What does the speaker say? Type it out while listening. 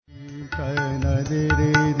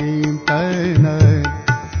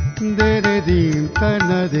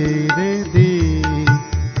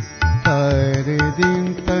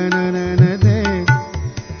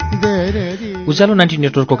उज्यालो 90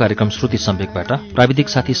 नेटवर्कको कार्यक्रम श्रुति सम्वेकबाट प्राविधिक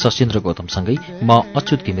साथी सशेन्द्र गौतमसँगै म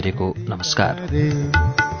अच्युत घिमिरेको नमस्कार।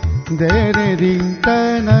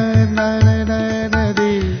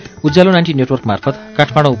 उज्यालो 90 नेटवर्क मार्फत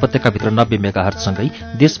काठमाडौँ उपत्यकाभित्र 90 मेगाहर्जसँगै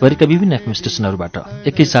देशभरिका विभिन्न एफएम स्टेशनहरूबाट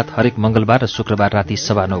एकैसाथ हरेक मंगलबार र शुक्रबार राति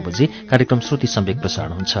 9:15 बजे कार्यक्रम श्रुति सम्वेक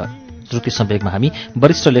प्रसारण हुन्छ। श्रुति सम्वेकमा हामी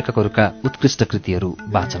वरिष्ठ लेखकहरूका उत्कृष्ट कृतिहरू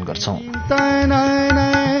वाचन गर्छौं।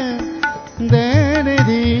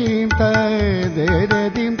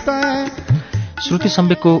 श्रुति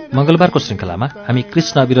सम्वेकको मंगलबारको श्रृङ्खलामा हामी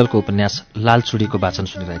कृष्ण अबिरलको उपन्यास लालचुडीको वाचन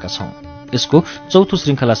सुनिरहेका छौं। यसको चौथो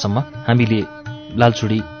श्रृङ्खलासम्म हामीले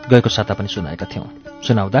लालचुडी गएको साता पनि सुनाएका थियौं।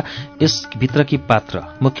 सुनाउँदा यसभित्रकी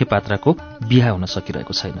मुख्य पात्रको बिहा हुन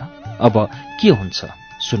सकिरहेको छैन। अब के हुन्छ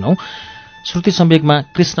सुनौ। श्रुति सम्वेकमा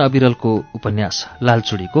कृष्ण अबिरलको उपन्यास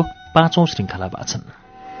लालचुडीको 5औं श्रृङ्खला वाचन।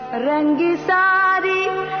 रंगी सारी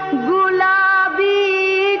गुलाबी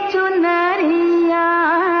चुनरिया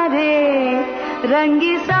रे,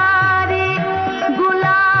 रंगी सारी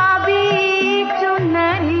गुलाबी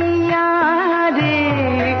चुनरिया रे,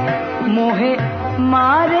 मोहे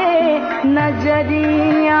मारे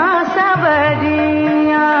नजरिया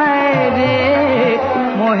सबरिया रे,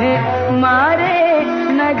 मोहे मारे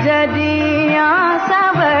नजरिया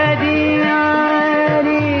सबरिया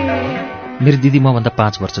रे। मेरो दिदी मभन्दा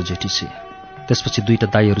 5 वर्ष जेठी छे। त्यसपछि 2टा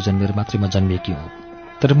दाइहरू जन्मेर मात्रै म जन्मिएकी हुँ।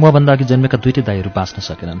 तर मभन्दा अघि जन्मेका 2टै दाइहरू बाँच्न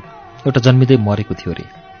सकेनन्। एउटा जन्मिँदै मरेको थियो रे,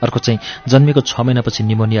 अर्को चाहिँ जन्मेको 6 महिनापछि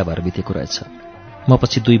निमोनिया भएर बितेको रहेछ। म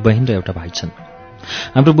पछि 2 बहिनी र एउटा भाइ छन्।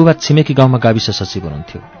 हाम्रो बुबा छिमेकी गाउँमा गाविस सचिव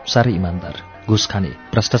हुनुहुन्थ्यो। साह्रै इमान्दार, घुस खाने,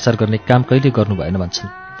 भ्रष्टाचार गर्ने काम कहिले गर्नु भएन भन्छन्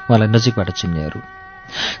उहाँलाई नजिकबाट चिन्नेहरू।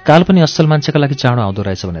 काल पनि असल मान्छेका लागि चाँडो आउँदो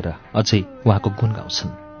रहेछ भनेर अझै उहाँको गुण गाउँछन्।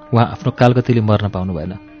 उहाँ आफ्नो कालगतिले मर्न पाउनु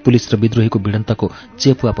भएन। पुलिस र विद्रोहीको भिडन्तको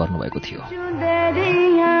चेपुवा पर्नुभएको थियो।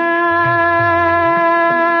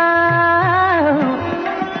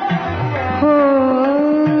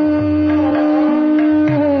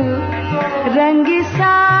 रंगी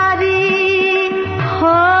सारी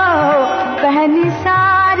हो पहनी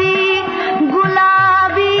सारी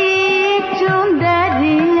गुलाबी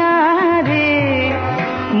चुंदरिया रे,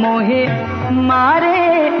 मोहे मारे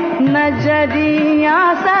नजरिया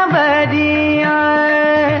सबरिया।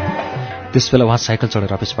 त्यसबेला उहाँ साइकल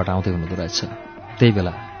चढेर अफिसबाट आउँदै हुनुहुँदो रहेछ। त्यही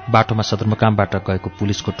बेला बाटोमा सदरमुकामबाट गएको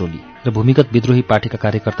पुलिसको टोली र भूमिगत विद्रोही पार्टीका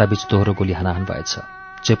कार्यकर्ताबीच दोहोरो गोली हानाहान भएछ।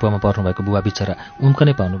 चेपुवामा पर्नुभएको बुबा बिचरा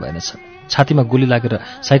उम्कनै पाउनु भएनछ। छातीमा गोली लागेर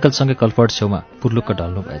साइकलसँगै कलफर्ड छेउमा पुर्लुक्क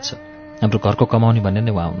ढल्नु भएछ। हाम्रो घरको कमाउने भन्ने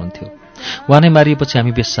नै उहाँ हुनुहुन्थ्यो। उहाँ नै मारिएपछि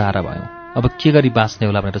हामी बेसहारा भयौँ। अब के गरी बाँच्ने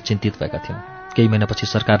होला भनेर चिन्तित भएका थियौँ। केही महिनापछि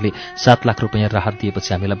सरकारले 7 लाख रुपैयाँ राहत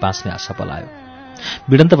दिएपछि हामीलाई बाँच्ने आशा पलायो।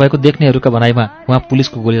 भिडन्त भएको देख्नेहरूका भनाइमा उहाँ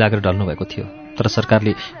पुलिसको गोली लागेर ढल्नु भएको थियो। तर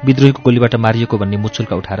सरकारले विद्रोहीको गोलीबाट मारिएको भन्ने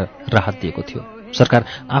मुचुल्का उठाएर राहत दिएको थियो। सरकार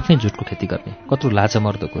आफ्नै झुटको खेती गर्ने, कत्रो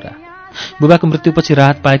लाजमर्दो कुरा। बुबाको मृत्युपछि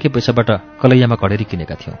राहत पाएकै पैसाबाट कलैयामा घडेरी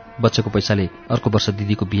किनेका थियौँ। बच्चेको पैसाले अर्को वर्ष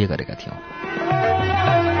दिदीको बिहे गरेका थियौँ।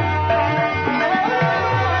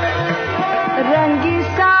 रंगी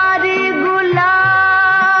सारी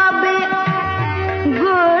गुलाबी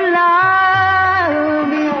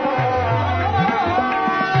गुलाबी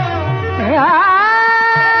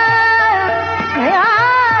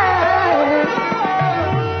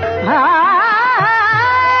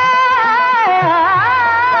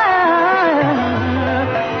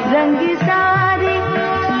रंगी सारी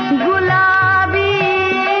गुलाबी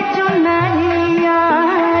चुनरिया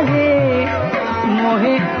रे,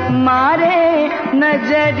 मोहे मारे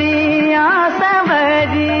नजरिया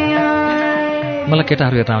सबरिया। मलाई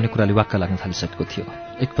केटाहरू हेर्न आउने कुराले वाक्क लाग्न थालिसकेको थियो।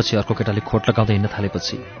 एकपछि अर्को केटाले खोट लगाउँदै हिँड्न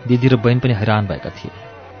थालेपछि दिदी र बहिनी पनि हैरान भएका थिए।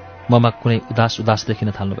 ममा कुनै उदास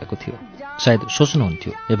देखिन थाल्नु भएको थियो। सायद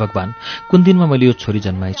सोच्नुहुन्थ्यो, हे भगवान, कुन दिनमा मैले यो छोरी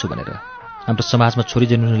जन्माएछु भनेर। हाम्रो समाजमा छोरी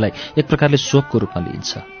जन्मिनुलाई एक प्रकारले शोकको रूपमा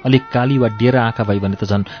लिइन्छ। अलिक काली वा डेरा आँखा भई भने त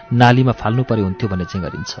झन् नालीमा फाल्नु पर्यो हुन्थ्यो भन्ने चाहिँ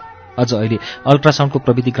गरिन्छ। अझ अहिले अल्ट्रासाउन्डको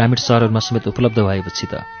प्रविधि ग्रामीण सहरहरूमा समेत उपलब्ध भएपछि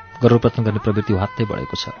त गर्भपतन गर्ने प्रवृत्ति हात्तै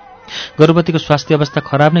बढेको छ। गर्भवतीको स्वास्थ्य अवस्था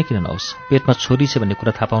खराब नै किन नहोस्, पेटमा छोरी छ भन्ने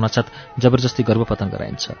कुरा थाहा पाउन साथ जबरजस्ती गर्भपतन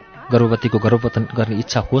गराइन्छ। गर्भवतीको गर्भपतन गर्ने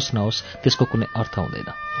इच्छा होस् नहोस् त्यसको कुनै अर्थ हुँदैन।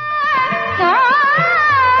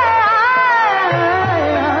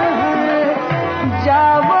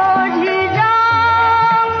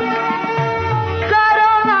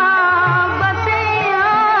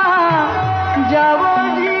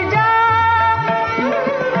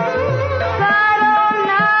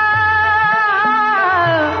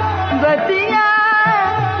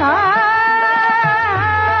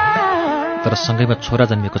 तर सँगैमा छोरा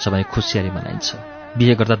जन्मिएको छ भने खुसियाली मनाइन्छ।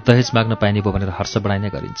 बिहे गर्दा दहेज माग्न पाइने भयो भनेर हर्ष बढाइने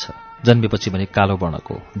गरिन्छ। जन्मेपछि भने कालो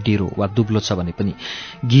वर्णको डिरो वा दुब्लो छ भने पनि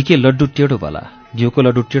घीके लड्डु टेढो भला, घिउको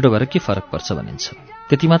लड्डु टेढो भएर के फरक पर्छ भनिन्छ।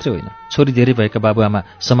 त्यति मात्रै होइन, छोरी धेरै भएका बाबुआमा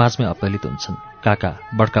समाजमै अपहेलित हुन्छन्। काका,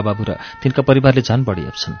 बड्का बाबु र तिनका परिवारले झन् बढी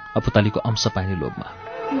हेप्छन् अपुतालीको अंश पाइने लोभमा।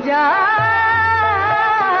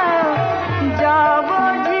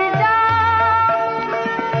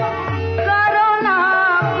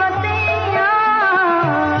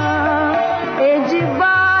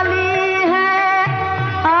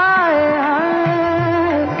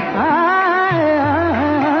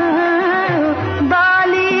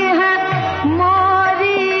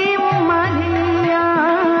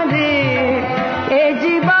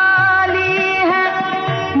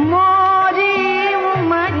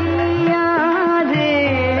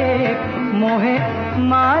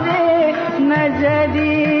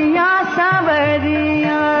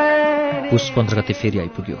 पुष 15 गते फेरि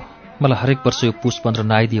आइपुग्यो। मलाई हरेक वर्ष यो पुष 15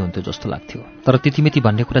 नआइदिए हुन्थ्यो जस्तो लाग्थ्यो। तर तिथिमिति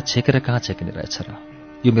भन्ने कुरा छेकेर कहाँ छेकिने रहेछ र।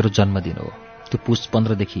 यो मेरो जन्मदिन हो। त्यो पुष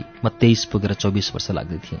 15 देखि म 23 पुगेर 24 वर्ष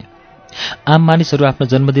लाग्दै थिएँ। आम मानिसहरू आफ्नो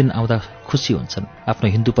जन्मदिन आउँदा खुसी हुन्छन्। आफ्नो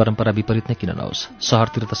हिन्दू परम्परा विपरीत नै किन नहोस्,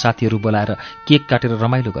 सहरतिर त साथीहरू बोलाएर केक काटेर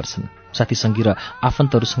रमाइलो गर्छन्। साथीसँगी र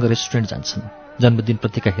आफन्तहरूसँग रेस्टुरेन्ट जान्छन्।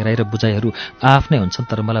 जन्मदिनप्रतिका हेराइ र बुझाइहरू आआफ्नै हुन्छन्।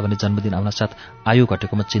 तर मलाई भने जन्मदिन आउनसाथ आयु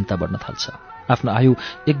घटेकोमा चिन्ता बढ्न थाल्छ। आफ्नो आयु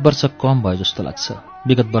 1 वर्ष कम भयो जस्तो लाग्छ।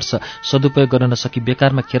 विगत वर्ष सदुपयोग गर्न नसकी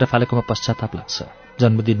बेकारमा खेर फालेकोमा पश्चाताप लाग्छ।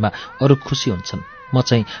 जन्मदिनमा अरू खुसी हुन्छन्, म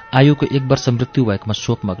चाहिँ आयुको 1 वर्ष मृत्यु भएकोमा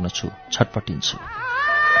शोकमग्न छु, छटपटिन्छु।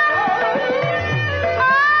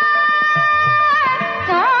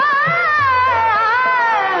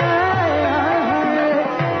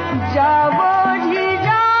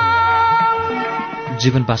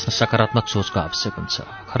 जीवन बाँच्न सकारात्मक सोचको आवश्यक हुन्छ।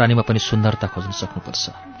 खरानीमा पनि सुन्दरता खोज्न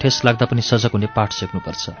सक्नुपर्छ। ठेस लाग्दा पनि सजग हुने पाठ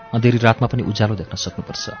सिक्नुपर्छ। अँधेरी रातमा पनि उज्यालो देख्न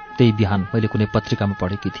सक्नुपर्छ। त्यही बिहान मैले कुनै पत्रिकामा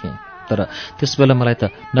पढेकी थिएँ। तर त्यसबेला मलाई त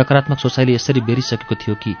नकारात्मक सोचाइले यसरी बेरिसकेको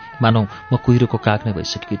थियो कि मानौ म कुहिरोको काग नै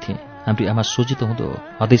भइसकेकी थिएँ। हाम्री आमा सोझितो हुँदो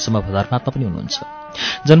हो, हदैसम्म धर्मात्मा पनि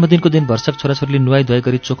हुनुहुन्छ। जन्मदिनको दिन भर्सक छोराछोरीले नुहाई धुवाई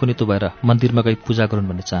गरी चोखो नितो भएर मन्दिरमा गई पूजा गरून्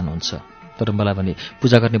भन्ने चाहनुहुन्छ। तर मलाई भने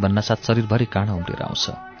पूजा गर्ने भन्नासाथ शरीरभरि काँडा उम्रेर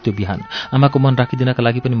आउँछ। त्यो बिहान आमाको मन राखिदिनका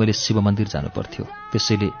लागि पनि मैले शिव मन्दिर जानु पर्थ्यो।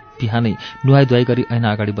 त्यसैले बिहानै नुहाई धुवाई गरी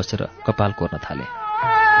ऐना अगाडि बसेर कपाल कोर्न थाले।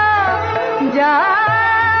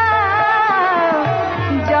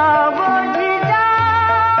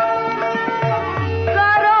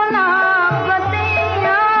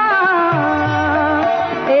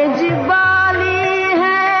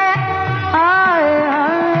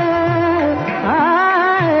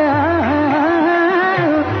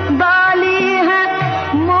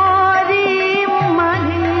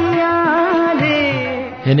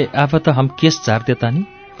 हेने आफा त हम केस झार देता नि,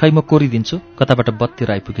 खै म कोरिदिन्छु। कताबाट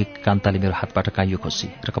बत्तिर आइपुगेकी कान्ताले मेरो हातबाट काइयो खोसी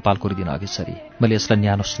र कपाल कोरिदिन अघि सरी। मैले यसलाई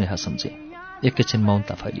न्यानो स्नेह सम्झेँ। एकैछिन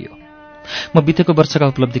मौनता फैलियो। म बितेको वर्षका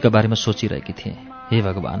उपलब्धिका बारेमा सोचिरहेकी थिएँ। हे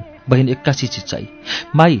भगवान, बहिन 81 चिच्चाई।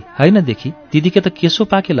 माई होइन देखि, दिदीके त केसो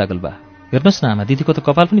पाके लागल बा। हेर्नुहोस् न आमा, दिदीको त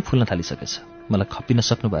कपाल पनि फुल्न थालिसकेछ। मलाई खप्पिन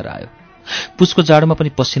सक्नु भएर आयो। पुसको जाडोमा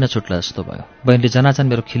पनि पसिना छुट्ला जस्तो भयो। बहिनीले जनाजान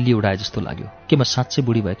मेरो खिल्ली उडाए जस्तो लाग्यो। के म साँच्चै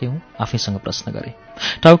बुढी भएकै हुँ? आफैसँग प्रश्न गरेँ।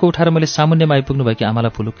 टाउको उठाएर मैले सामुन्यमा आइपुग्नु भएकी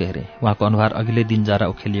आमालाई फुलुक्क हेरेँ। उहाँको अनुहार अघिल्लै दिन जारा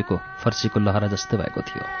उखेलिएको फर्सीको लहरा जस्तै भएको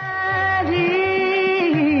थियो।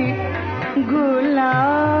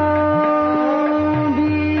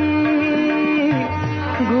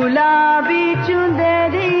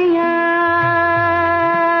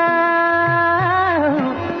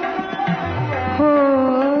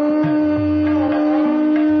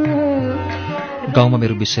 गाउँमा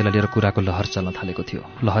मेरो विषयलाई लिएर कुराको लहर चल्न थालेको थियो।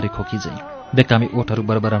 लहरी खोकी झैँ बेकामी ओठहरू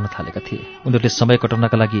बरबराउन थालेका थिए। उनीहरूले समय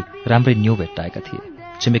कटाउनका लागि राम्रै न्यु भेट्टाएका थिए।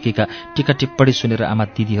 छिमेकीका टीका टिप्पणी सुनेर आमा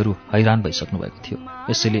दिदीहरू हैरान भइसक्नु भएको थियो।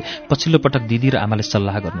 यसैले पछिल्लो पटक दिदी र आमाले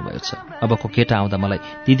सल्लाह गर्नुभएको छ। अबको केटा आउँदा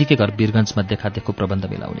मलाई दिदीकै घर वीरगञ्जमा देखादेखको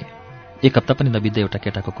प्रबन्ध मिलाउने। 1 हप्ता पनि नबित्दै एउटा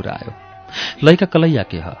केटाको कुरा आयो। लैका कलैया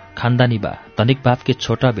के ह, खानदानी बा, धनिक बाप के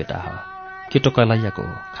छोटा बेटा ह। केटो कलैयाको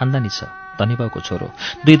हो, खानदानी छ, धनी बाउको छोरो,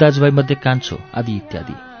 2 दाजुभाइ मध्ये कान्छो, आदि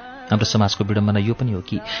इत्यादि। हाम्रो समाजको विडम्बना यो पनि हो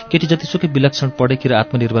कि केटी जतिसुकै विलक्षण पढेकी र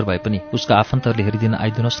आत्मनिर्भर भए पनि उसका आफन्तहरूले हेरिदिन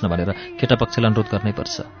आइदिनुहोस् न भनेर केटापक्षलाई अनुरोध गर्नै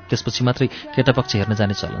पर्छ। त्यसपछि मात्रै केटापक्ष हेर्न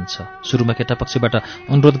जाने चलन छ। सुरुमा केटापक्षबाट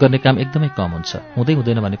अनुरोध गर्ने काम एकदमै कम हुन्छ, हुँदै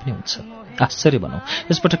हुँदैन भने पनि हुन्छ। आश्चर्य भनौँ,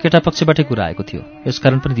 यसपटक केटापक्षबाटै कुरा आएको थियो।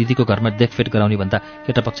 यसकारण पनि दिदीको घरमा देखफेट गराउने भन्दा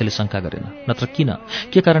केटापक्षले शङ्का गरेन। नत्र किन,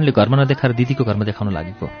 के कारणले घरमा नदेखाएर दिदीको घरमा देखाउन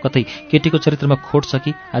लागेको? कतै केटीको चरित्रमा खोट छ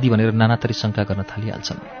कि आदि भनेर नाना थरी शङ्का गर्न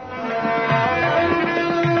थालिहाल्छन्।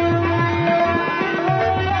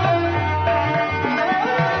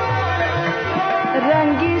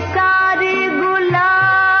 रंगी सारी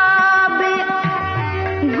गुलाबी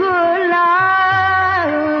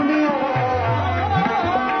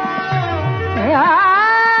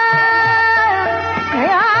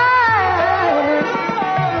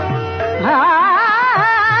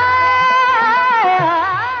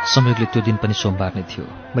संयोगले त्यो दिन पनि सोमबार नै थियो।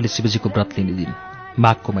 मैले शिवजीको व्रत लिने दिन।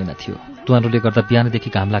 माघको महिना थियो। तुवारोले गर्दा बिहानदेखि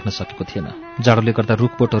घाम लाग्न सकेको थिएन। जाडोले गर्दा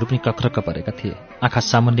रुखबोटहरू पनि कक्रक्क परेका थिए। आँखा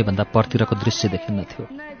सामान्यभन्दा पर्तिरको दृश्य देखिन्न थियो।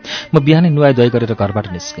 म बिहानै नुहाइधुवाइ गरेर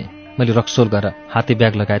घरबाट निस्केँ। मैले रक्सोल गएर हाते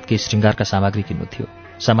ब्याग लगायत केही श्रृङ्गारका सामग्री किन्नु थियो।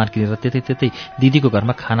 सामान किनेर त्यतै दिदीको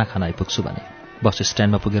घरमा खाना खान आइपुग्छु भने बस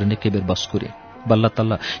स्ट्यान्डमा पुगेर निकै बेर बस कुरेँ। बल्ल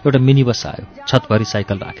तल्ल एउटा मिनी बस आयो, छतभरि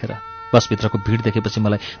साइकल राखेर। बसभित्रको भिड देखेपछि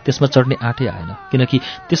मलाई त्यसमा चढ्ने आँटै आएन, किनकि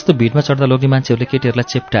त्यस्तो भिडमा चढ्दा लोग्ने मान्छेहरूले केटीहरूलाई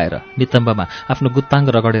चेप्टाएर नितम्बमा आफ्नो गुत्पाङ्ग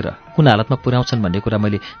रगडेर कुन हालतमा पुर्याउँछन् भन्ने कुरा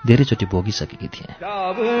मैले धेरैचोटि भोगिसकेकी थिएँ।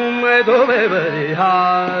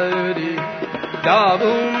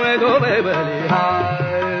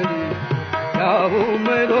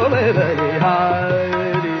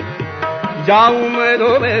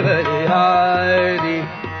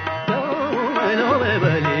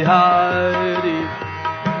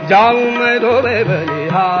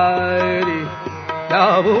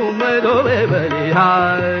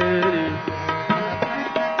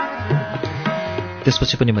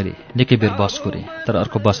 त्यसपछि पनि मैले निकै बेर बस कुरेँ, तर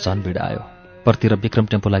अर्को बस झन् भिड आयो। पर्तिर विक्रम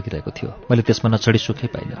टेम्पो लागिरहेको थियो। मैले त्यसमा नचढी सुखै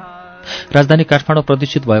पाइनँ। राजधानी काठमाडौँ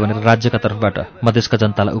प्रदूषित भयो भनेर राज्यका तर्फबाट मधेसका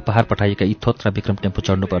जनतालाई उपहार पठाइएका यी थोत्रा विक्रम टेम्पो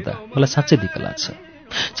चढ्नु पर्दा मलाई साँच्चै दिक्क लाग्छ।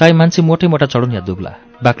 चाहे मान्छे मोटै मोटा चढुन् या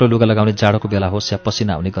दुब्ला, बाक्लो लुगा लगाउने जाडोको बेला होस् या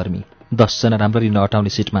पसिना आउने गर्मी, 10 जना राम्ररी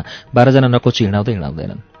नअटाउने सिटमा 12 जना नकोची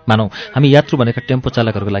हिँडाउँदैनन्। मानौ हामी यात्रु भनेका टेम्पो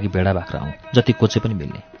चालकहरूको लागि भेडा बाख्रा हौँ, जति कोचे पनि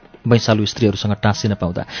मिल्ने। वैशालु स्त्रीहरूसँग टाँसिन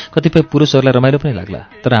पाउँदा कतिपय पुरुषहरूलाई रमाइलो पनि लाग्ला,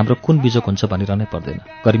 तर हाम्रो कुन बिजोक हुन्छ भनिरहनै पर्दैन।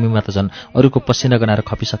 गर्मीमा त झन् अरूको पसिना गनाएर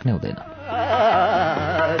खपिसक्नै हुँदैन।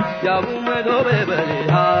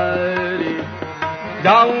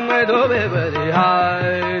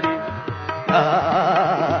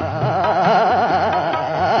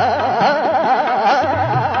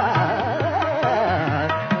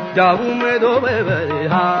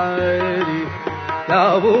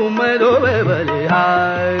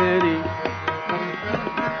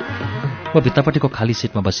 म भित्तापट्टिको खाली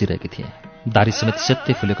सिटमा बसिरहेकी थिएँ। दारी समेत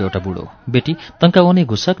सेत्तै फुलेको एउटा बुढो, बेटी तन्का ओनै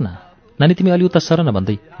घुसक न, नानी तिमी अलि उता सर न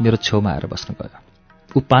भन्दै मेरो छेउमा आएर बस्न गयो।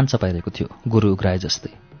 ऊ पान चपाइरहेको थियो, गुरु उग्राए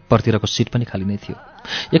जस्तै। पर्तिरको सिट पनि खाली नै थियो।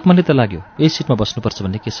 एक मनले त लाग्यो यही सिटमा बस्नुपर्छ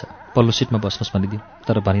भन्ने के छ, पल्लो सिटमा बस्नुहोस् भनिदिउँ,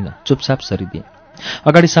 तर भनिन, चुपचाप सरिदिएँ।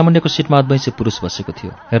 अगाडि सामान्यको सिटमा अद्वैंशी पुरुष बसेको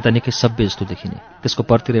थियो, हेर्दा निकै सभ्य जस्तो देखिने। त्यसको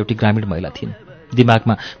पर्तिर एउटी ग्रामीण महिला थिइन्।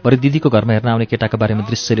 दिमागमा भरे दिदीको घरमा हेर्न आउने केटाका बारेमा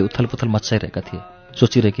दृश्यले उथलपुथल मच्चाइरहेका थिए।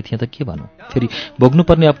 सोचिरहेकी थिएँ त के भनौँ, फेरि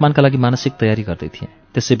भोग्नुपर्ने अपमानका लागि मानसिक तयारी गर्दै थिएँ।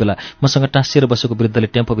 त्यसै बेला मसँग टाँसिएर बसेको वृद्धले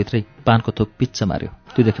टेम्पोभित्रै पानको थोक पिच्च मार्यो।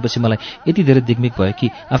 त्यो देखेपछि मलाई यति धेरै दिग्मिक भयो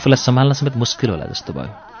कि आफूलाई सम्हाल्न समेत मुस्किल होला जस्तो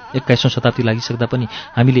भयो। 21औं शताब्दी लागिसक्दा पनि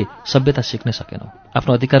हामीले सभ्यता सिक्नै सकेनौँ।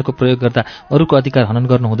 आफ्नो अधिकारको प्रयोग गर्दा अरूको अधिकार हनन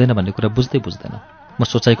गर्नु हुँदैन भन्ने कुरा बुझ्दैनौँ। म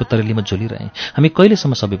सोचाइको तरेलीमा झुलिरहेँ। हामी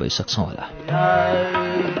कहिलेसम्म सबै भइसक्छौँ होला?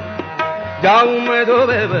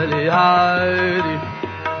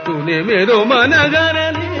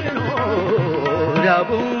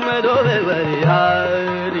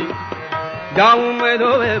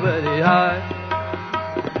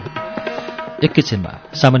 एकैछिनमा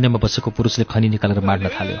सामान्यमा बसेको पुरुषले खनी निकालेर माड्न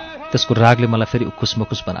थाल्यो। त्यसको रागले मलाई फेरि उक्कुस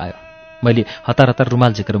मुकुस बनायो। मैले हतार हतार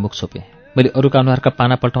रुमाल झिकेर मुख छोपेँ। मैले अरूका अनुहारका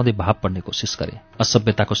पाना पल्टाउँदै भाव पढ्ने कोसिस गरेँ।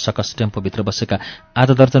 असभ्यताको सकस टेम्पोभित्र बसेका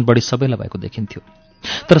आधा दर्जन बढी सबैलाई भएको देखिन्थ्यो।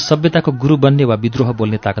 तर सभ्यताको गुरु बन्ने वा विद्रोह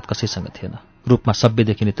बोल्ने ताकत कसैसँग थिएन। रूपमा सभ्य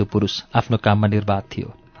देखिने त्यो पुरुष आफ्नो काममा निर्वाध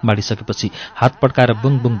थियो। माडिसकेपछि हात पड्काएर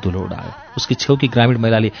बुङ बुङ धुलो उडायो। उसकी छेउकी ग्रामीण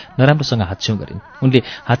महिलाले नराम्रोसँग हाच्छ्यौँ गरिन्। उनले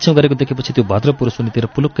हाच्छ्यौँ गरेको देखेपछि त्यो भद्र पुरुष उनीतिर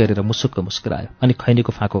पुलुक्क हेरेर मुसुक्क मुस्कुरायो अनि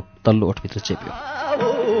खैनीको फाँको तल्लो ओठभित्र चेप्यो।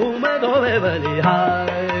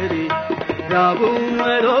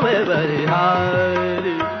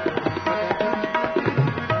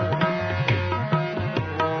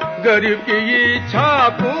 गरीब की इच्छा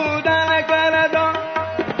पूरा कर दो,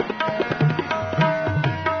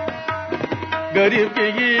 गरीब की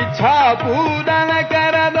इच्छा पूरा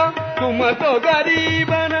कर दो, तुम तो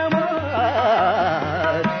गरीब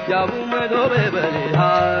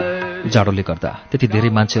जाडोले गर्दा त्यति धेरै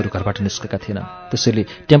मान्छेहरू घरबाट निस्केका थिएनन्। त्यसैले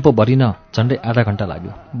टेम्पो भरिन झन्डै आधा घण्टा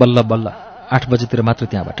लाग्यो। बल्ल बल्ल 8 बजेतिर मात्र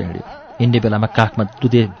त्यहाँबाट हिँड्यो। हिँड्ने बेलामा काखमा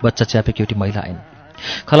दुधे बच्चा च्यापेकी एउटी महिला आइन्।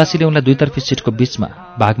 खलासीले उनलाई दुईतर्फी सिटको बीचमा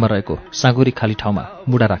भागमा रहेको साँगुरी खाली ठाउँमा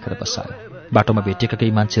मुडा राखेर बसायो। बाटोमा भेटिएका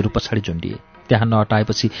केही मान्छेहरू पछाडि झुन्डिए। त्यहाँ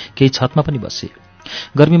नअटाएपछि केही छतमा पनि बसे।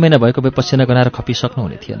 गर्मी महिना भएको भए पसिना गनाएर खपिसक्नु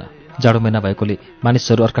हुने थिएन। जाडो महिना भएकोले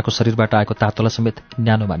मानिसहरू अर्काको शरीरबाट आएको तातोलाई समेत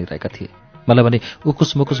न्यानो मानिरहेका थिए। मलाई भने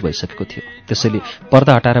उकुस मुकुस भइसकेको थियो। त्यसैले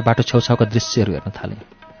पर्दा हटाएर बाटो छेउछाउका दृश्यहरू हेर्न थालेँ।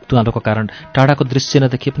 तुवालोको कारण टाढाको दृश्य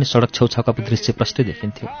नदेखिए पनि सडक छेउछाउका दृश्य प्रष्टै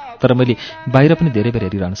देखिन्थ्यो। तर मैले बाहिर पनि धेरै बेर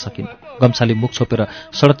हेरिरहन सकिनँ। गम्छाले मुख छोपेर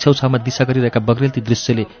सडक छेउछाउमा दिशा गरिरहेका बग्रेलती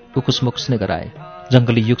दृश्यले उकुस मुकुस नै गराए।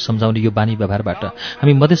 जङ्गली युग सम्झाउने यो बानी व्यवहारबाट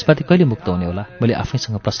हामी मधेसवादी कहिले मुक्त हुने होला? मैले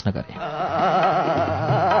आफैसँग प्रश्न गरेँ।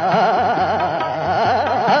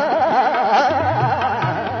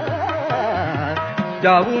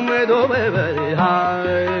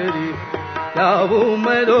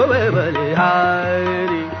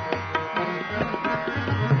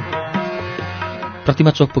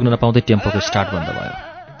 प्रतिमा चोक पुग्न नपाउँदै टेम्पोको स्टार्ट बन्द भयो।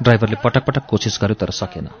 ड्राइभरले पटक पटक कोसिस गर्यो तर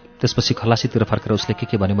सकेन। त्यसपछि खलासीतिर फर्केर उसले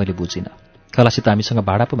के भन्यो मैले बुझिनँ। खलासी त हामीसँग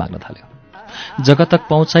भाडा पो माग्न थाल्यो। जग्गा तक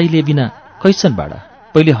पहुँचाइले बिना कैसन भाडा?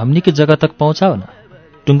 पहिले हमनी के जग्गा तक पहुँचाओ न।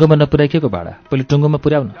 टुङ्गोमा नपुर्याइकेको भाडा पहिले टुङ्गोमा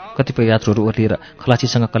पुर्याउ न। कतिपय यात्रुहरू ओर्लिएर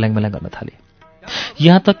खलासीसँग कल्याङमल्याङ गर्न थाले।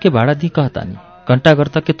 यहाँ तक के भाडा दिई कहता नि? घण्टाघर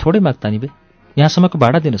तक के थोड़ै माग्ता नि बे? यहाँसम्मको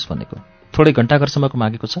भाडा दिनुहोस् भनेको। थोड़ै घण्टाघरसम्मको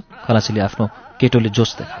मागेको छ। खलासीले आफ्नो केटोले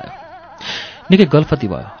जोस देखायो। निकै गल्फती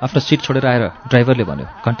भयो। आफ्नो सिट छोडेर आएर ड्राइभरले भन्यो,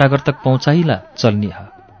 घण्टाघर तक पहुँचाइला चलनी है,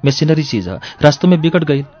 मेसिनरी चीज है, रास्तों में बिगड़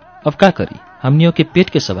गई, अब का करी? हमनियों के पेट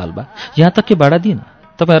के सवाल बा। यहाँ तक के भाडा दिन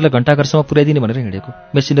तपाईँहरूलाई घण्टाघरसम्म पुर्याइदिने भनेर हिँडेको।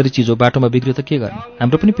 मेसिनरी चीज हो, बाटोमा बिग्रियो त के गर्ने?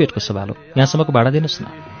 हाम्रो पनि पेटको सवाल हो। यहाँसम्मको भाडा दिनुहोस् न।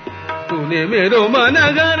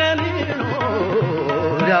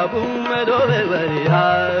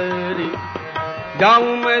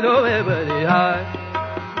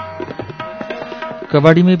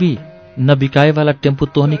 कबाड़ी में भी नबिकाए वाला टेम्पो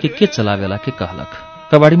तोहनी के चलावेला के कहलक?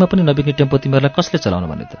 कबाडीमा पनि नबिक्ने टेम्पो तिमीहरूलाई कसले चलाउन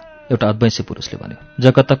भने त? एउटा अद्वैंसी पुरुषले भन्यो।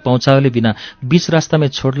 जगत तक पहुँचाओले बिना बीच रास्तामा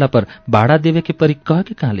छोड्ला पर भाडा देवे के परी कह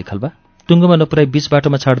के कहाँ लेखल बा? टुङ्गोमा नपुराई बीच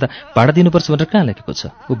बाटोमा छाड्दा भाडा दिनुपर्छ भनेर कहाँ लेखेको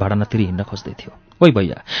छ? ऊ भाडा नतिरी हिँड्न खोज्दै थियो। ओइ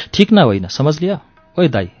भैया, ठिक न होइन, समझ लिया? ओइ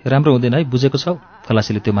दाई, राम्रो हुँदैन है, बुझेको छौ?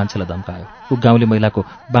 खलासीले त्यो मान्छेलाई धम्कायो। ऊ गाउँले महिलाको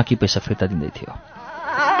बाँकी पैसा फिर्ता दिँदै थियो।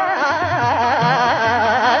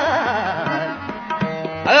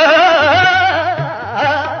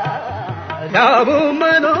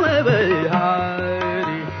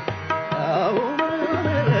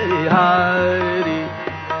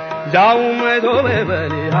 जाऊं मैं धोबे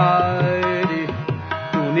बलिहारी,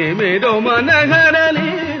 तूने मेरो मन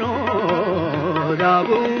घरलीनो,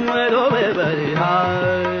 जाऊं मैं धोबे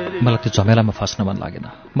बलिहारी। मलाई त्यो झमेलामा फस्न मन लागेन।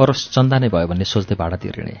 मरोस् चन्दा नै भयो भन्ने सोच्दै भाडा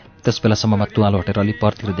दिएर हिँडेँ। त्यस बेलासम्ममा तुवालो हटेर अलि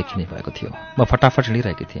परतिर देखिने भएको थियो। म फटाफट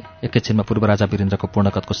हिँडिरहेकी थिएँ। एकैछिनमा पूर्व राजा वीरेन्द्रको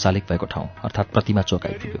पूर्णकतको शालिग भएको ठाउँ अर्थात् प्रतिमा चोक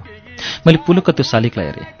आइपुग्यो। मैले पुलुक्क त्यो शालिगलाई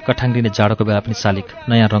हेरेँ। कठाङ्ग्रिने जाडोको बेला पनि शालिग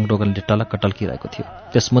नयाँ रङरोगनले टलक्क टल्किरहेको थियो।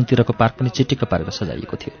 त्यस मुनतिरको पार्क पनि चिटिक्क पारेर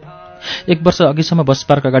सजाइएको थियो। 1 वर्ष अघिसम्म बस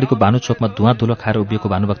पार्क अगाडिको भानु चोकमा धुवाँ धुलो खाएर उभिएको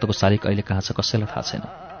भानुभक्तको शालिग अहिले कहाँ छ कसैलाई थाहा छैन।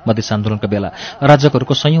 मधेस आन्दोलनका बेला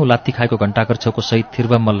अराजकहरूको सयौं लात्ती खाएको घण्टाघर छेउको शहीद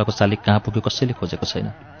थिरुबम मल्लको शालिग कहाँ पुग्यो कसैले खोजेको छैन।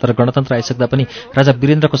 तर गणतन्त्र आइसक्दा पनि राजा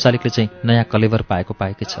वीरेन्द्रको शालिगले चाहिँ नयाँ कलेवर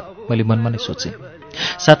पाएकै छ। मैले मनमा नै सोचेँ,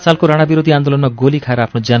 7 सालको राणा विरोधी आन्दोलनमा गोली खाएर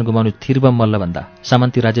आफ्नो ज्यान गुमाउने थिरुबम मल्लभन्दा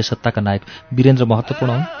सामन्ती राज्य सत्ताका नायक वीरेन्द्र महत्त्वपूर्ण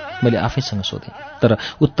हुन्? मैले आफैसँग सोधेँ। तर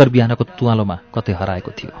उत्तर बिहानको तुवालोमा कतै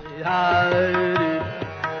हराएको थियो।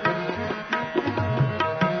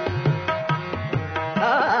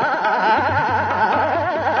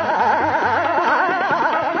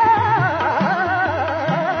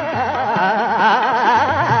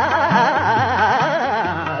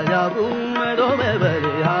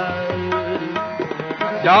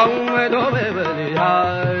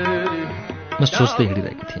 म सोच्दै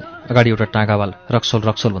हिँडिरहेकी थिएँ। अगाडि एउटा टाँगावाल रक्सोल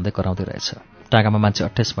भन्दै कराउँदै रहेछ। टाँगामा मान्छे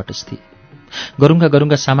 28-29 थिए।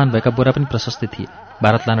 गरुङ्गा सामान भएका बोरा पनि प्रशस्तै थिए।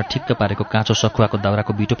 भारत लान ठिक्क पारेको काँचो सखुवाको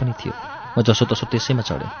दाउराको बिटो पनि थियो। म जसोतसो त्यसैमा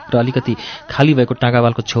चढेँ र अलिकति खाली भएको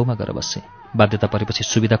टाँगावालको छेउमा गएर बसेँ। बाध्यता परेपछि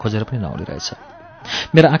सुविधा खोजेर पनि नआउने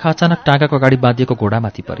रहेछ। मेरो आँखा अचानक टाँगाको अगाडि बाँधिएको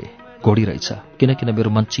घोडामाथि परे। घोडी रहेछ। किन मेरो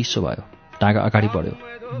मन चिसो भयो। टाँगा अगाडि बढ्यो।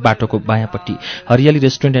 बाटोको बायाँपट्टि हरियाली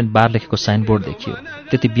रेस्टुरेन्ट एन्ड बार लेखेको साइनबोर्ड देखियो।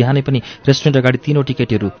 त्यति बिहानै पनि रेस्टुरेन्ट अगाडि 3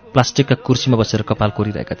 केटीहरू प्लास्टिकका कुर्सीमा बसेर कपाल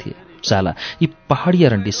कोरिरहेका थिए। साला यी पहाडिया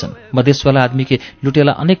रन्डिसन मधेसवाला आदमी के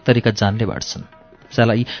लुटेला अनेक तरिका जानले बाँड्छन्।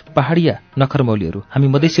 साला यी पहाडिया नखरमौलीहरू हामी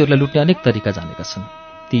मधेसीहरूलाई लुट्ने अनेक तरिका जानेका छन्।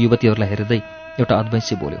 ती युवतीहरूलाई हेर्दै एउटा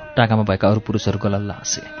अद्वैंसी बोल्यो। टाँगामा भएका अरू पुरुषहरू गलल्ल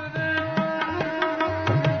हाँसे।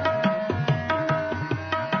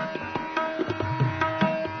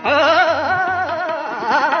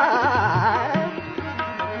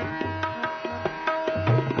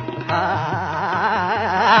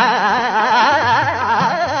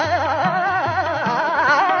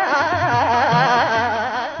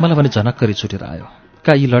 मलाई भने झनक्क रिस उठेर आयो।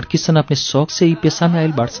 का यी लड्कीसन अपने शौक से यी पेसामा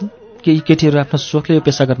आइल बाँड्छन्? के यी केटीहरू आफ्नो शोखले यो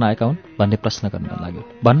पेसा गर्न आएका हुन् भन्ने प्रश्न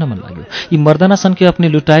भन्न मन लाग्यो। यी मर्दाना सन के अपने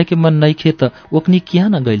लुटाए के मन नइखे त ओक्नी किहाँ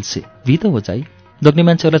न गइल से भी त हो जाइ। दोग्ने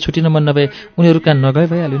मान्छेहरूलाई छुटिन मन नभए उनीहरू कहाँ नगए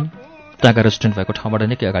भइहाल्यो नि। टाँगा रेस्टुरेन्ट भएको ठाउँबाट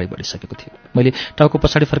निकै अगाडि बढिसकेको थियो। मैले टाउको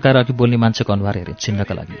पछाडि फर्काएर अघि बोल्ने मान्छेको अनुहार हेरेँ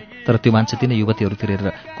चिन्नका लागि। तर त्यो मान्छे तिनै युवतीहरूतिर हेरेर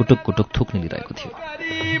कुटुक कुटुक थुक निलिरहेको थियो।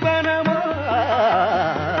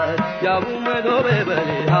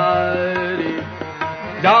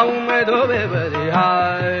 मैं धोबे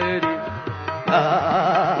बलिहारी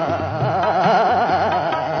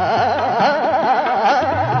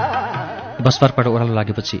बसपारबाट ओह्रालो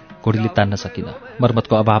लागेपछि घोडीले तान्न सकिन।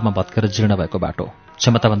 मर्मतको अभावमा भत्केर जीर्ण भएको बाटो,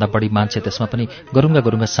 क्षमताभन्दा बढी मान्छे, त्यसमा पनि गरुङ्गा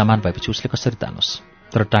गरुङ्गा सामान भएपछि उसले कसरी तानोस्?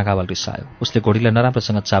 तर टाँगावाल रिसायो। उसले घोडीलाई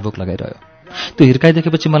नराम्रोसँग चाबुक लगाइरह्यो। त्यो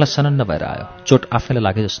हिर्काइदेखेपछि मलाई सनन्न भएर आयो। चोट आफैलाई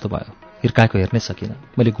लागे जस्तो भयो। हिर्काएको हेर्नै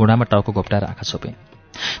सकिनँ। मैले घुँडामा टाउको घोप्टाएर आँखा छोपेँ।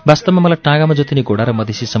 वास्तवमा मलाई टाँगामा जोतिने घोडा र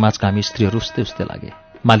मधेसी समाजका हामी स्त्रीहरू उस्तै उस्तै लागे।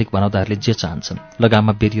 मालिक भनाउँदाहरूले जे चाहन्छन्,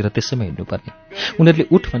 लगाममा बेरिएर त्यसैमा हिँड्नुपर्ने। उनीहरूले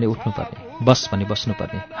उठ भने उठ्नुपर्ने, बस भने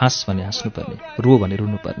बस्नुपर्ने, हाँस भने हाँस्नुपर्ने, रो भने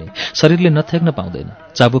रुनुपर्ने, शरीरले नथ्याक्न पाउँदैन,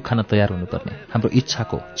 चाबुक खान तयार हुनुपर्ने। हाम्रो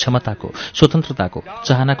इच्छाको, क्षमताको, स्वतन्त्रताको,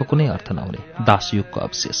 चाहनाको कुनै अर्थ नहुने दासयुगको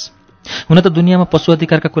अवशेष। हुन त दुनियाँमा पशु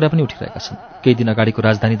अधिकारका कुरा पनि उठिरहेका छन्। केही दिन अगाडिको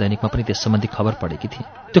राजधानी दैनिकमा पनि त्यस सम्बन्धी खबर पढेकी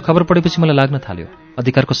थिएँ। त्यो खबर पढेपछि मलाई लाग्न थाल्यो,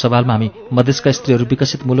 अधिकारको सवालमा हामी मधेसका स्त्रीहरू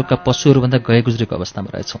विकसित मुलुकका पशुहरूभन्दा गए गुज्रेको अवस्थामा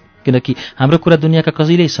रहेछौँ। किनकि हाम्रो कुरा दुनियाँका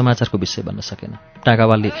कहिल्यै समाचारको विषय बन्न सकेन।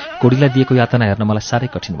 टाँगावालले घोडीलाई दिएको यातना हेर्न मलाई साह्रै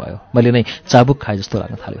कठिन भयो। मैले नै चाबुक खाए जस्तो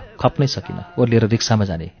लाग्न थाल्यो। खप्नै सकिनँ। ओर्लिएर रिक्सामा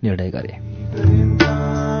जाने निर्णय गरेँ।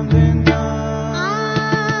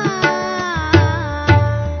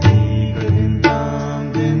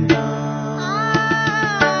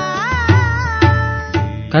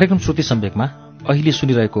 कार्यक्रम श्रुति सम्वेकमा अहिले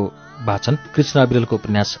सुनिरहेको वाचन कृष्ण अबिरलको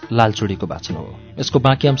उपन्यास लालचुडीको वाचन हो। यसको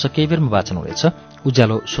बाँकी अंश केही बेरमा वाचन हुनेछ।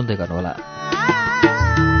 उज्यालो सुन्दै गर्नुहोला।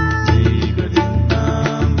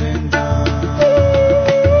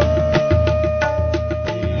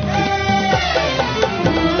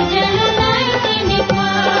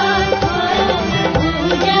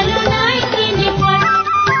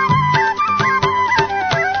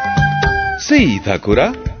 सीधा कुरा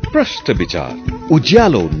प्रश्न विचार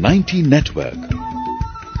उज्यालो 90 नेटवर्क।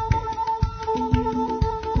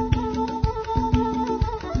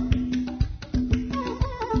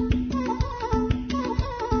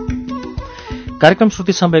 कार्यक्रम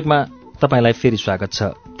श्रुति सम्वेकमा तपाईंलाई फेरि स्वागत छ।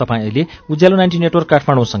 तपाईं अहिले उज्यालो 90 नेटवर्क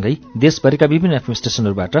काठमाडौँसँगै देशभरिका विभिन्न एफएम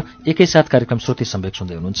स्टेशनहरूबाट एकैसाथ कार्यक्रम श्रुति सम्वेक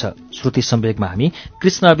सुन्दै हुनुहुन्छ। श्रुति सम्वेकमा हामी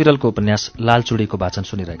कृष्ण अबिरलको उपन्यास लालचुडीको वाचन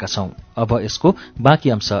सुनिरहेका छौं। अब यसको बाँकी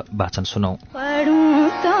अंश वाचन सुनौं।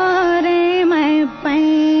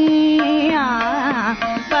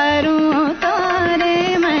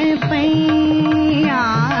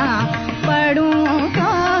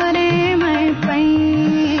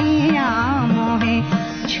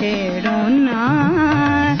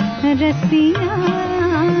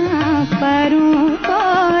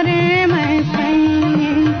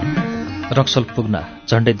 रक्सल पुग्न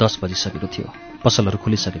झण्डै 10 बजिसकेको थियो। पसलहरू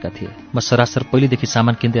खुलिसकेका थिए। म सरासर पहिलेदेखि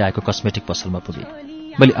सामान किन्दै आएको कस्मेटिक पसलमा पुगेँ।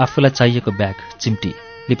 मैले आफूलाई चाहिएको ब्याग, चिम्टी,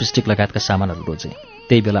 लिपस्टिक लगायतका सामानहरू रोजेँ।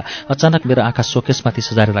 त्यही बेला अचानक मेरो आँखा सोकेसमाथि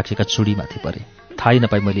सजाएर राखेका चुडीमाथि परे। थाहै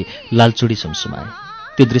नपाई मैले लालचुडी सुमसुमाएँ।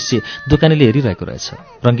 त्यो दृश्य दोकानेले हेरिरहेको रहेछ।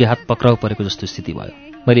 रङ्गे हात पक्राउ परेको जस्तो स्थिति भयो।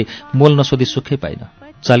 मैले मोल नसोधी सुखै पाइनँ।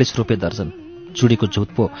 40 रुपियाँ दर्जन। चुडीको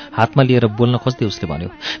झुटपो हातमा लिएर बोल्न खोज्दै उसले भन्यो,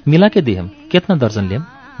 मिलाके दिएम, केतना दर्जन लिएम?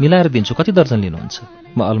 मिलाएर दिन्छु, कति दर्जन लिनुहुन्छ?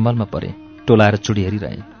 म अलमलमा परेँ। टोलाएर चुडी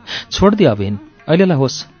हेरिरहेँ। छोडिदिए अबहिन, अहिलेलाई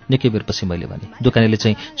होस्। निकै बेरपछि मैले भने। दोकानेले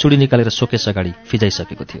चाहिँ चुडी निकालेर सोकेस अगाडि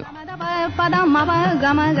फिजाइसकेको थियो।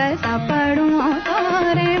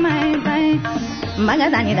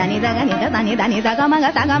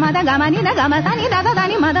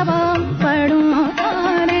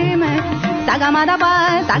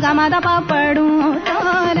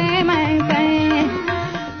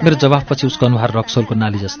 मेरो जवाफपछि उसको अनुहार रक्सोलको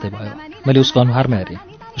नाली जस्तै भयो। मैले उसको अनुहारमा हेरेँ।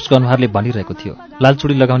 उसको अनुहारले भनिरहेको थियो,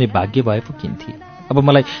 लालचुडी लगाउने भाग्य भए पो किन्थे। अब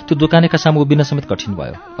मलाई त्यो दोकानेका सामु उभिन समेत कठिन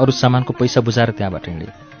भयो। अरू सामानको पैसा बुझाएर त्यहाँबाट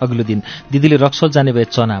हिँडेँ। अघिल्लो दिन दिदीले रक्सोल जाने भए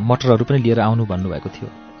चना, मटरहरू पनि लिएर आउनु भन्नुभएको थियो,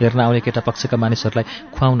 हेर्न आउने केटा पक्षका मानिसहरूलाई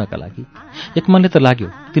खुवाउनका लागि। एक मनले त लाग्यो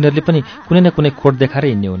तिनीहरूले पनि कुनै न कुनै खोट देखाएर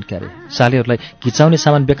हिँड्ने हुन् क्यारे। सालेहरूलाई घिचाउने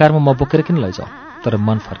सामान बेकारमा म बोकेर किन लैजाऊ? तर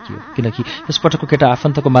मन फर्कियो, किनकि यसपटकको केटा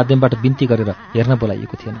आफन्तको माध्यमबाट बिन्ती गरेर हेर्न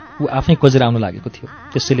बोलाइएको थिएन। ऊ आफै खोजेर आउन लागेको थियो।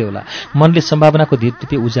 त्यसैले होला मनले सम्भावनाको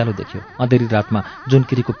धिपधिपे उज्यालो देख्यो, अँधेरी रातमा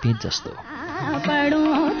जुनकिरीको पिँच जस्तो।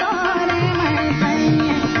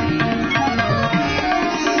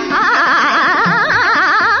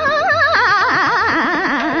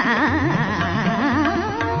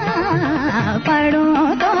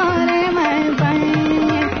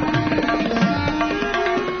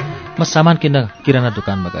 म सामान किन्न किराना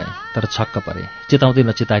दोकानमा गएँ, तर छक्क परेँ। चिताउँदै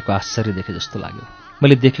नचिताएको आश्चर्य देखे जस्तो लाग्यो।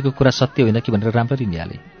 मैले देखेको कुरा सत्य होइन कि भनेर राम्ररी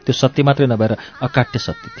निहालेँ। त्यो सत्य मात्रै नभएर अकाट्य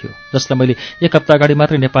सत्य थियो, जसलाई मैले एक हप्ता अगाडि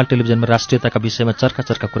मात्रै नेपाल टेलिभिजनमा राष्ट्रियताका विषयमा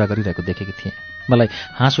चर्का कुरा गरिरहेको देखेकी थिएँ। मलाई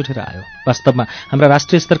हाँस उठेर आयो। वास्तवमा हाम्रा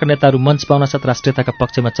राष्ट्रिय स्तरका नेताहरू मञ्च पाउनासाथ राष्ट्रियताका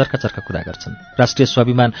पक्षमा चर्का कुरा गर्छन्, राष्ट्रिय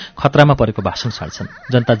स्वाभिमान खतरामा परेको भाषण छाड्छन्,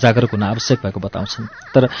 जनता जागरुक हुन आवश्यक भएको बताउँछन्,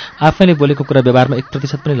 तर आफैले बोलेको कुरा व्यवहारमा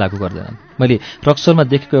 1% पनि लागू गर्दैनन्। मैले रक्सोलमा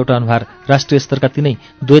देखेको एउटा अनुहार राष्ट्रिय स्तरका तिनै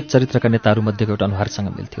द्वैत चरित्रका नेताहरूमध्येको एउटा अनुहारसँग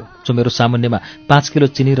मिल्थ्यो, जो मेरो सामुन्नेमा 5 किलो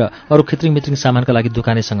चिनी र अरू खित्रिङ मित्रिङ सामानका लागि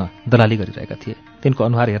दोकानेसँग दलाली गरिरहेका थिए। तिनको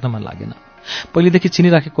अनुहार हेर्न मन लागेन। पहिलेदेखि चिनी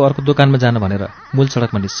राखेको अर्को दोकानमा जान भनेर मूल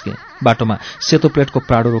सडकमा निस्केँ। बाटोमा सेतो प्लेटको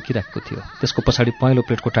प्राडो रोकिराखेको थियो। त्यसको पछाडि पहेँलो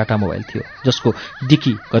प्लेटको टाटा मोबाइल थियो, जसको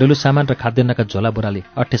डिकी घरेलु सामान र खाद्यान्नका झोला बोराले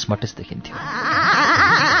अट्टेस मट्टेस देखिन्थ्यो।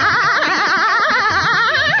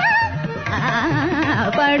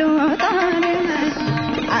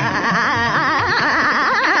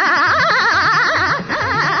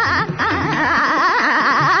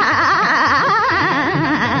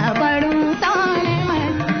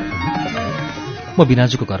 म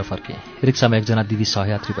बिनाजुको घर फर्केँ। रिक्सामा एकजना दिदी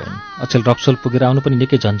सहयात्री भइन्। अचेल रक्सोल पुगेर आउनु पनि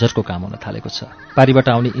निकै झन्झटको काम हुन थालेको छ। पारीबाट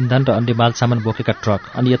आउने इन्धन र अन्य माल सामान बोकेका ट्रक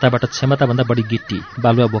अनि यताबाट क्षमताभन्दा बढी गिट्टी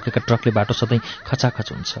बालुवा बोकेका ट्रकले बाटो सधैँ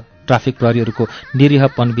खचाखच हुन्छ। ट्राफिक प्रहरीहरूको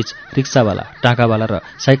निरीहपनबीच रिक्सावाला, टाँगावाला र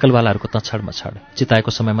साइकलवालाहरूको तछाड मछाड।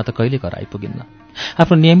 चिताएको समयमा त कहिले घर आइपुगिन्न।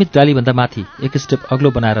 आफ्नो नियमित डालीभन्दा माथि एक स्टेप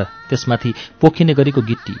अग्लो बनाएर त्यसमाथि पोखिने गरीको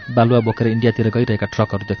गिट्टी बालुवा बोकेर इन्डियातिर गइरहेका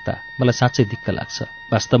ट्रकहरू देख्दा मलाई साँच्चै दिक्क लाग्छ।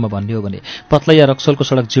 वास्तवमा भन्ने हो भने पत्लैया रक्सोलको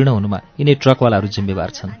सडक जीर्ण हुनुमा यिनै ट्रकवालाहरू जिम्मेवार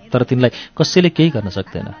छन्, तर तिनलाई कसैले केही गर्न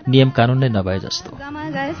सक्दैन, नियम कानुन नै नभए जस्तो।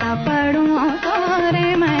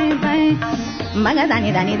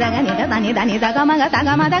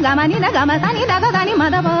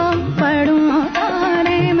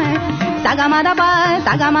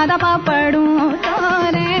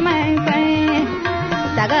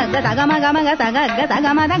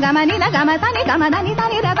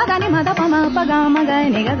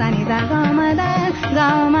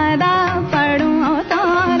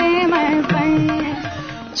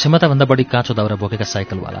 क्षमताभन्दा बढी काँचो दाउरा बोकेका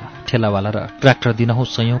साइकलवाला, ठेलावाला र ट्र्याक्टर दिनहुँ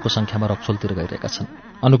सयौंको संख्यामा रक्सोलतिर गइरहेका छन्।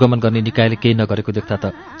 अनुगमन गर्ने निकायले केही नगरेको देख्दा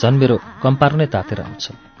त झन् मेरो कम्पारो नै तातेर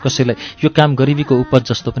आउँछ। कसैलाई यो काम गरिबीको उपज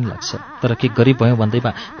जस्तो पनि लाग्छ, तर के गरिब भयौँ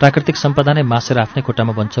भन्दैमा प्राकृतिक सम्पदा नै मासेर आफ्नै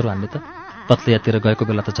खुट्टामा बन्चरो हान्ने त? पत्लैयातिर गएको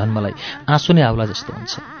बेला त झन् मलाई आँसु नै आउला जस्तो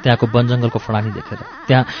हुन्छ। त्यहाँको वनजङ्गलको फडानी देखेर।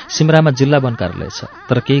 त्यहाँ सिमरामा जिल्ला वन कार्यालय छ,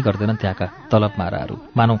 तर केही गर्दैनन् त्यहाँका तलब माराहरू।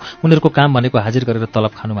 मानौ उनीहरूको काम भनेको हाजिर गरेर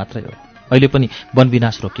तलब खानु मात्रै हो। अहिले पनि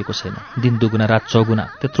वनविनाश रोकिएको छैन। दिन दुगुना रात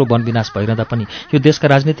चौगुना त्यत्रो वनविनाश भइरहँदा पनि यो देशका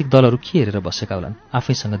राजनीतिक दलहरू के हेरेर बसेका होलान्?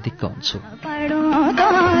 आफैसँग दिक्क हुन्छु।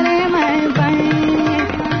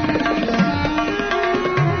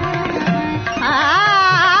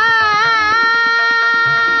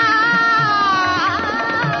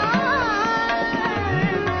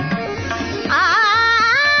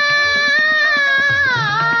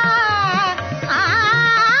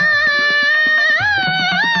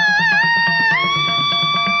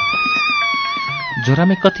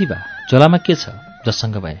 झोरामै कति बा? झोलामा के छ?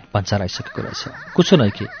 जससँग भए भन्सार आइसकेको रहेछ। कुछो नै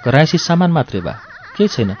के, घरायसी सामान मात्रै बा। केही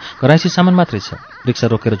छैन, घरायसी सामान मात्रै छ। रिक्सा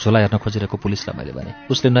रोकेर झोला हेर्न खोजिरहेको पुलिसलाई मैले भने।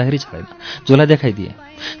 उसले नहेरी छाडेन, झोला देखाइदिए।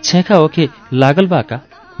 छेका हो कि लागल बाका?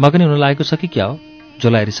 मगनी हुन लागेको छ कि क्या हो?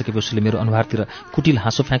 झोला हेरिसकेपछि उसले मेरो अनुहारतिर कुटिल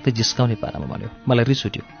हाँसो फ्याँक्दै जिस्काउने पारामा भन्यो। मलाई रिस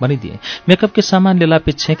उठ्यो। भनिदिएँ, मेकअपकै सामान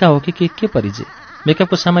लेलापे छेका हो कि के परिजे?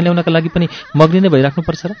 मेकअपको सामान ल्याउनका लागि पनि मग्नी नै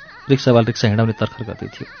भइराख्नुपर्छ र? रिक्सावाला रिक्सा हिँडाउने तर्खर गर्दै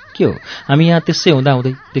थियो। के हो, हामी यहाँ त्यसै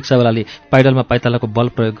हुँदाहुँदै रिक्सावालाले पाइडलमा पाइतालाको बल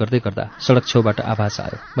प्रयोग गर्दै गर्दा सडक छेउबाट आवाज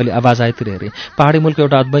आयो। मैले आवाज आएतिर हेरेँ। पहाडी मुलको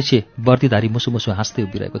एउटा अद्वैंशी वर्दीधारी मुसु हाँस्दै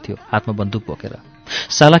उभिरहेको थियो, हातमा बन्दुक बोकेर।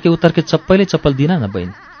 सालाके उत्तरके चप्पलै चप्पल दिना न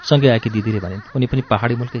बहिनी, सँगै आएकी दिदीले भनिन्। उनी पनि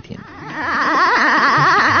पहाडी मुलकै थिइन्।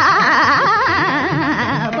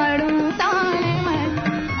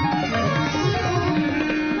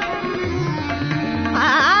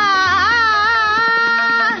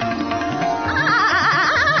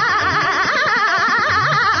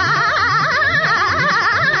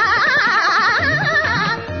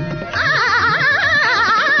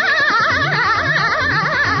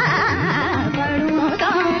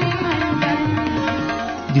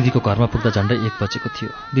 दिदीको घरमा पुग्दा झन्डै 1 बजेको थियो।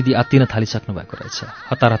 दिदी आत्तिन थालिसक्नु भएको रहेछ।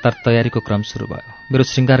 हतार हतार तयारीको क्रम सुरु भयो। मेरो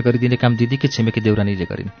श्रृङ्गार गरिदिने काम दिदीकै छिमेकी देउरानीले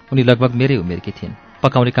गरिन्। उनी लगभग मेरै उमेरकी थिइन्।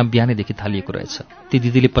 पकाउने काम बिहानैदेखि थालिएको रहेछ। ती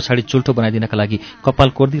दिदीले पछाडि चुल्ठो बनाइदिनका लागि कपाल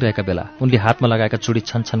कोर्दिरहेका बेला उनले हातमा लगाएका चुडी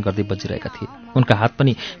छनछन गर्दै बजिरहेका थिए। उनका हात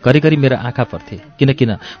पनि घरिघरि मेरा आँखा पर्थे।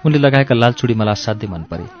 किन उनले लगाएका लाल चुडी मलाई असाध्यै मन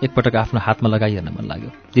परे। एकपटक आफ्नो हातमा लगाई हेर्न मन लाग्यो।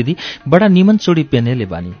 दिदी, बडा निमन चुडी पेनेले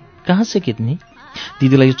बानी, कहाँ से कितनी?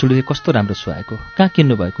 दिदीलाई यो चुडीले कस्तो राम्रो सुहाएको, कहाँ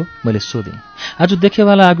किन्नु भएको मैले सोधेँ। आज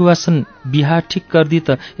देखेवाला आगुवासन बिहा ठिक गर्दी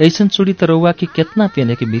त ऐसन चुडी त रौवा कि केतना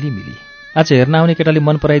पेने कि मिली मिली। आज हेर्न आउने केटाले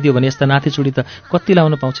मन पराइदियो भने यस्ता नाथे चुडी त कति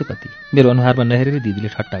लाउन पाउँछ कति। मेरो अनुहारमा नहेरेर दिदीले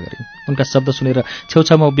ठट्टा गरिन्। उनका शब्द सुनेर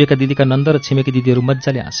छेउछाउमा उभिएका दिदीका नन्द र छिमेकी दिदीहरू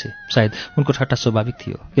मजाले हाँसे। सायद उनको ठट्टा स्वाभाविक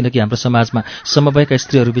थियो, किनकि हाम्रो समाजमा समवयका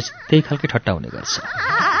स्त्रीहरूबीच त्यही खालकै ठट्टा हुने गर्छ।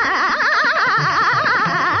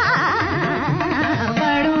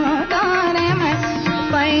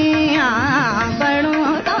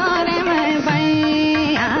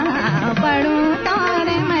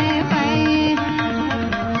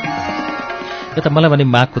 यता मलाई भने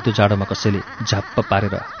माघको त्यो जाडोमा कसैले झप्प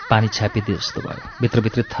पारेर पानी छ्यापिदिए जस्तो भयो।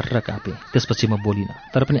 भित्रभित्रै थर्र काँपेँ। त्यसपछि म बोलिनँ,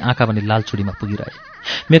 तर पनि आँखा भने लाल चुडीमा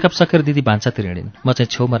पुगिरहे। मेकअप सकेर दिदी भान्सातिर हिँडिन्। म चाहिँ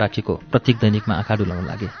छेउमा राखेको प्रत्येक दैनिकमा आँखा डुलाउन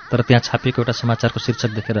लागेँ। तर त्यहाँ छापिएको एउटा समाचारको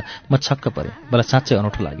शीर्षक देखेर म छक्क परेँ। मलाई साँच्चै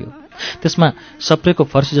अनौठो लाग्यो। त्यसमा सप्रेको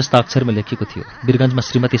फर्सी जस्ता अक्षरमा लेखिएको थियो, वीरगञ्जमा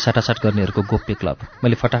श्रीमती साटासाट गर्नेहरूको गोप्य क्लब।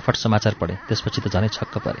 मैले फटाफट समाचार पढेँ। त्यसपछि त झनै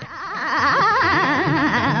छक्क परेँ।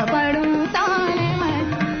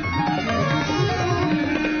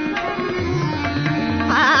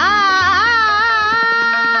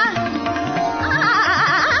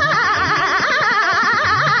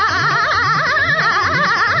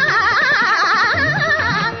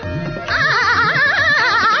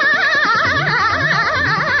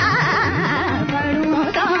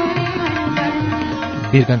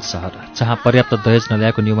 वीरगञ्ज सहर, जहाँ पर्याप्त दहेज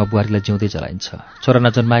नल्याएको न्युमा बुहारीलाई जिउँदै जलाइन्छ। छोरा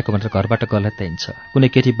नजन्माएको भनेर घरबाट गलत्याइन्छ।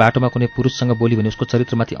 कुनै केटी बाटोमा कुनै पुरुषसँग बोली भने उसको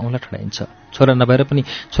चरित्रमाथि औँला ठडाइन्छ। छोरा नभएर पनि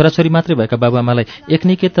छोराछोरी मात्रै भएका बाबुआमालाई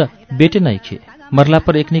एकनिके त बेटे नैखे, मर्ला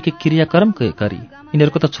पर एकनिके क्रियाकर्म गरी।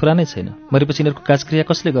 यिनीहरूको त छोरा नै छैन, मरेपछि यिनीहरूको काजक्रिया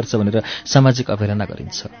कसले गर्छ भनेर सामाजिक अवहेलना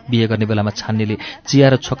गरिन्छ। बिहे गर्ने बेलामा छान्नेले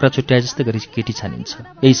चिया र छोक्रा छुट्याए जस्तै गरी केटी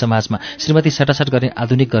छानिन्छ। यही समाजमा श्रीमती साटासाट गर्ने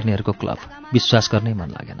आधुनिक गर्नेहरूको क्लब। विश्वास गर्नै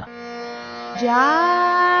मन लागेन। जा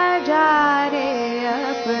जा रे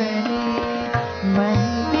अपने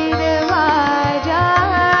मंदिरवा, जा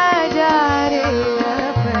जा रे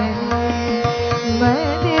अपने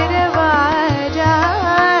मंदिरवा, जा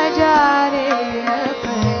जा रे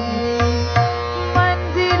अपने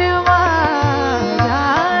मंदिरवा, जा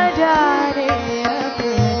जा रे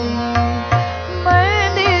अपने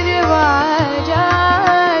मंदिरवा, जा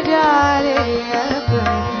जा रे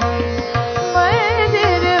अपने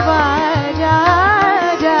मंदिरवा,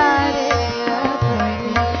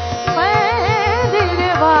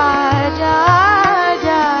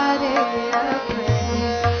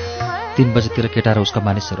 तीन बजेतिर केटा र उसका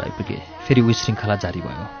मानिसहरू आइपुगे। फेरि उही श्रृङ्खला जारी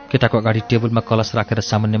भयो। केटाको अगाडि टेबलमा कलश राखेर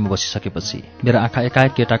सामान्यमा बसिसकेपछि मेरो आँखा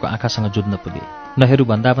एकाएक केटाको आँखासँग जुझ्न पुगे। नहेरु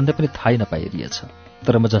भन्दा भन्दै पनि थाहै नपाइरिएछ।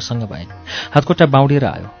 तर म जसँग भएँ। हातखुट्टा बाउडिएर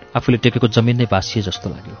आयो। आफूले टेकेको जमिन नै बासिए जस्तो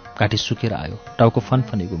लाग्यो। घाँटी सुकेर आयो। टाउको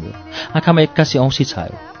फनफनी घुम्यो। आँखामा एक्कासी औँसी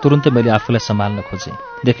छायो। तुरुन्तै मैले आफूलाई सम्हाल्न खोजेँ।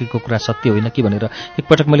 देखेको कुरा सत्य होइन कि भनेर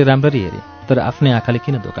एकपटक मैले राम्ररी हेरेँ, तर आफ्नै आँखाले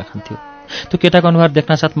किन धोका खान्थ्यो। त्यो केटाको अनुहार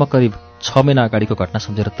देख्नासाथ म करिब 6 महिना अगाडिको घटना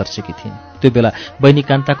सम्झेर तर्सेकी थिएँ। त्यो बेला बहिनी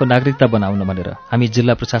कान्ताको नागरिकता बनाउन भनेर हामी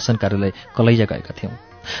जिल्ला प्रशासन कार्यालय कलैया गएका थियौँ।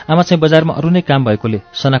 आमा चाहिँ बजारमा अरू नै काम भएकोले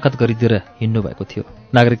शनाखत गरिदिएर हिँड्नु भएको थियो।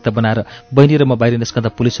 नागरिकता बनाएर बहिनी र म बाहिर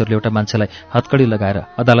निस्कँदा पुलिसहरूले एउटा मान्छेलाई हतकडी लगाएर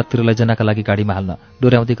अदालततिर लैजानका लागि गाडीमा हाल्न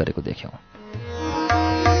डोर्याउँदै गरेको देख्यौँ।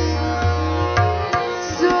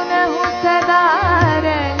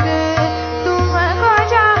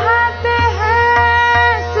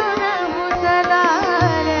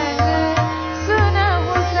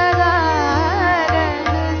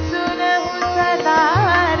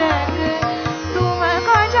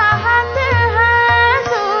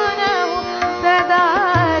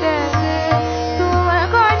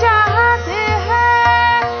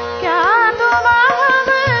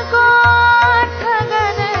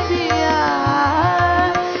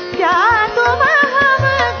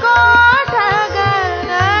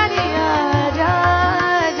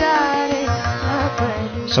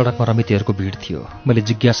 सडकमा रमितीहरूको भिड थियो। मैले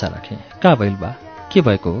जिज्ञासा राखेँ, कहाँ भइल बा, के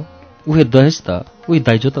भएको हो? उहे दहेज त उही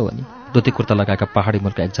दाइजो त हो नि। धोती कुर्ता लगाएका पहाडी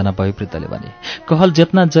मुलका एकजना वयोवृद्धले भने, कहल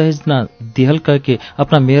जितना जहेज न दिहल करके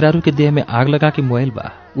अपना मेहरारू के देह में आग लगा के मोयल बा,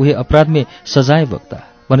 उहे अपराध में सजाय भोग्दा।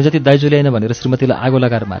 भने जति दाइजोले होइन भनेर श्रीमतीलाई आगो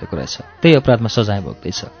लगाएर मारेको रहेछ, त्यही अपराधमा सजाय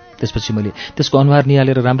भोग्दैछ। त्यसपछि मैले त्यसको अनुहार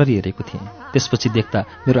निहालेर राम्ररी हेरेको थिएँ। त्यसपछि देख्दा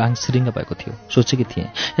मेरो आङ सिरिङ्ग भएको थियो। सोचेकी थिएँ,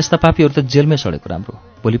 यस्ता पापीहरू त जेलमै सडेको राम्रो।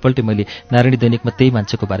 भोलिपल्टै मैले नारायणी दैनिकमा त्यही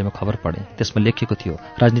मान्छेको बारेमा खबर पढेँ। त्यसमा लेखिएको थियो,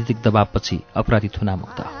 राजनीतिक दबावपछि अपराधी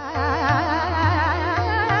थुनामुक्त।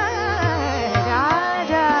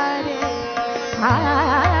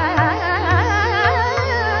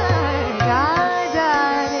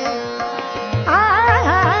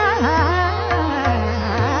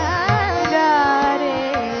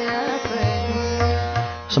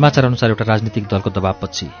 समाचार अनुसार एउटा राजनीतिक दलको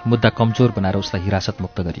दबावपछि मुद्दा कमजोर बनाएर उसलाई हिरासत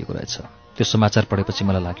मुक्त गरिएको रहेछ। त्यो समाचार पढेपछि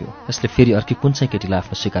मलाई लाग्यो यसले फेरि अर्की कुन चाहिँ केटीलाई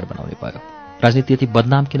आफ्नो शिकार बनाउने भयो। राजनीति यति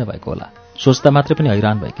बदनाम किन भएको होला? सोच्दा मात्रै पनि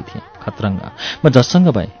हैरान भएकी थिएँ। खतरङ्ग म झस्सङ्ग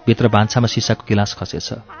भएँ। भित्र भान्सामा सिसाको गिलास खसेछ।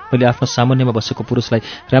 मैले आफ्नो सामुन्नेमा बसेको पुरुषलाई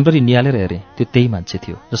राम्ररी निहालेर हेरेँ। त्यो त्यही मान्छे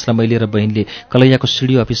थियो जसलाई मैले र बहिनीले कलैयाको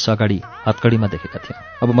सिडी अफिस अगाडि हतकडीमा देखेका थियौँ।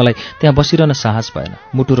 अब मलाई त्यहाँ बसिरहन साहस भएन।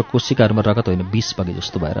 मुटु र कोशिकाहरूमा रगत होइन विष बगे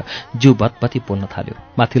जस्तो भएर जिउ भतभती पोल्न थाल्यो।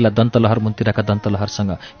 माथिल्ला दन्तलहर मुन्तिराका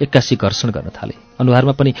दन्तलहरसँग एक्कासी घर्षण गर्न थाले।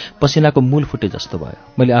 अनुहारमा पनि पसिनाको मूल फुटे जस्तो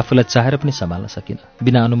भयो। मैले आफूलाई चाहेर पनि सम्हाल्न सकिनँ।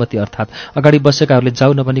 बिना अनुमति अर्थात् अगाडि बसेकाहरूले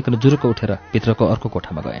जाऊ नभनिकन जुरुक्क उठेर भित्रको अर्को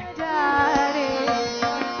कोठामा गएँ।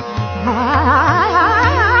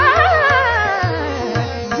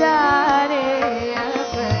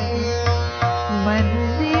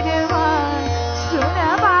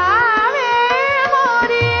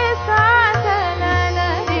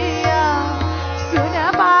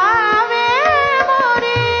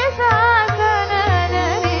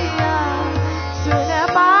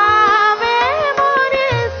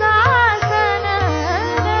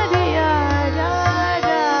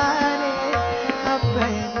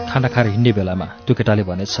 खाना खाएर हिँड्ने बेलामा त्यो केटाले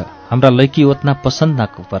भनेछ, हाम्रा लैकी ओतना पसंद ना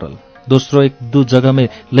परल, दोस्रो एक दू जगह में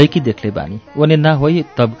लैकी देखले बानी, ओने ना होई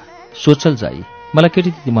तब सोचल जाई। मलाई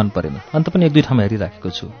केटी त्यति मन परेन। अन्त पनि एक दुई ठाउँमा हेरिराखेको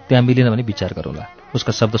छु, त्यहाँ मिलेन भने विचार गरौँला।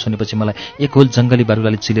 उसका शब्द सुनेपछि मलाई एक होल जंगली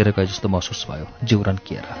बारुलाले चिलेर गए जस्तो महसुस भयो। जिउ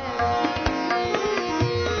रन्किएर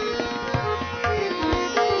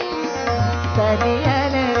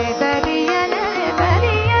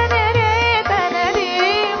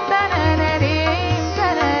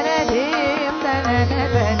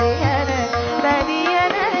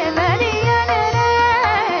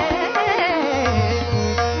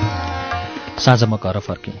साँझ म घर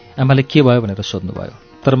फर्केँ। आमाले के भयो भनेर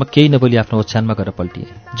सोध्नुभयो, तर म केही नबोली आफ्नो ओछ्यानमा गएर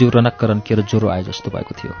पल्टिएँ। जिउ रनक्क रन्किएर ज्वरो आए जस्तो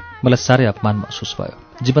भएको थियो। मलाई साह्रै अपमान महसुस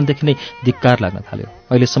भयो। जीवनदेखि नै धिक्कार लाग्न थाल्यो।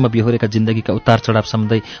 अहिलेसम्म बिहोरेका जिन्दगीका उतार चढाव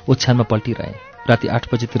सम्झँदै ओछ्यानमा पल्टिरहेँ। राति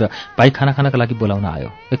 8 बजीतिर भाइ खाना खानका लागि बोलाउन आयो।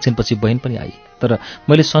 एकछिनपछि बहिनी पनि आई, तर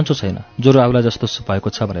मैले सन्चो छैन, ज्वरो आउला जस्तो भएको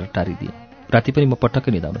छ भनेर टारिदिएँ। राति पनि म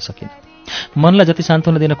पटक्कै निदाउन सकिनँ। मनलाई जति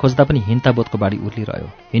सान्त्वना दिन खोज्दा पनि हिंताबोधको बाढी उर्लिरह्यो।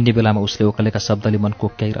 हिँड्ने बेलामा उसले ओकलेका शब्दले मन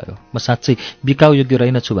कोक्याइरह्यो। म साँच्चै बिकाउ योग्य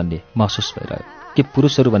रहेनछु भन्ने महसुस भइरह्यो। के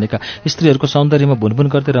पुरुषहरू भनेका स्त्रीहरूको सौन्दर्यमा भुनभुन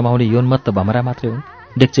गर्दै रमाउने यौनमत्त भमरा मात्रै हुन्?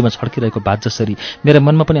 डेक्चीमा छड्किरहेको बात जसरी मेरा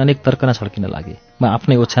मनमा पनि अनेक तर्कना छड्किन लागे। म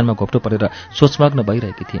आफ्नै ओछ्यानमा घोप्टो परेर सोचमग्न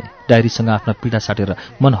भइरहेकी थिएँ। डायरीसँग आफ्ना पीडा साटेर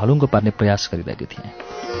मन हलुङ्गो पार्ने प्रयास गरिरहेकी थिएँ।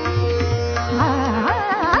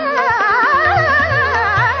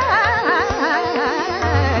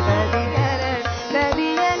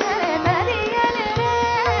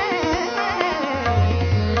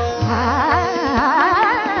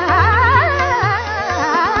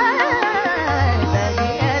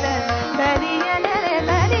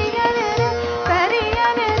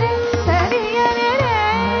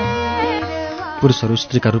 पुरुषहरू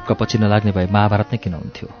स्त्रीका रूपका पछि नलाग्ने भए महाभारत नै किन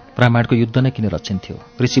हुन्थ्यो? रामायणको युद्ध नै किन रचिन्थ्यो?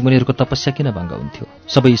 ऋषिमुनिहरूको तपस्या किन भङ्ग हुन्थ्यो?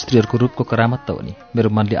 सबै स्त्रीहरूको रूपको करामत त हो नि। मेरो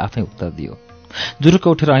मनले आफै उत्तर दियो। जुरुक्क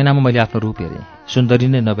उठेर ऐनामा मैले आफ्नो रूप हेरेँ। सुन्दरी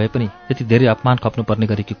नै नभए पनि यति धेरै अपमान खप्नुपर्ने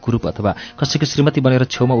गरेकी कुरूप अथवा कसैको श्रीमती बनेर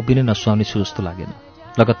छेउमा उभिनै नसुहाउने छु जस्तो लागेन।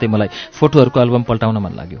 लगत्तै मलाई फोटोहरूको एल्बम पल्टाउन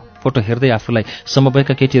मन लाग्यो। फोटो हेर्दै आफूलाई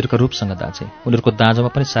समवयका केटीहरूका रूपसँग दाँचेँ। उनीहरूको दाँजोमा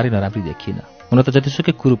पनि साह्रै नराम्री देखिएन। हुन त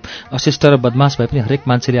जतिसुकै कुरूप, अशिष्ट र बदमाश भए पनि हरेक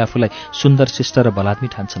मान्छेले आफूलाई सुन्दर, शिष्ट र बलात्मी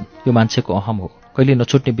ठान्छन्। यो मान्छेको अहम हो, कहिले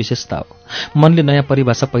नछुट्ने विशेषता हो। मनले नयाँ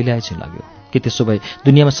परिभाषा पहिल्यै चाहिँ लाग्यो। के त्यसो भए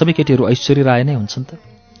दुनियाँमा सबै केटीहरू ऐश्वर्य राय नै हुन्छन् त?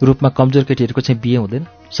 रूपमा कमजोर केटीहरूको चाहिँ बिहे हुँदैन?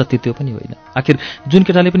 सत्य त्यो पनि होइन। आखिर जुन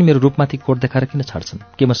केटाले पनि मेरो रूपमाथि कोट देखाएर किन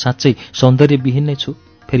छाड्छन्? के म साँच्चै सौन्दर्यविहीन नै छु?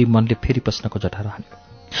 फेरि मनले फेरि प्रश्नको जठार हाल्यो।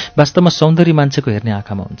 वास्तवमा सौन्दर्य मान्छेको हेर्ने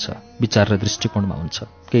आँखामा हुन्छ, विचार र दृष्टिकोणमा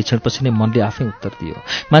हुन्छ। केही क्षणपछि नै मनले आफै उत्तर दियो।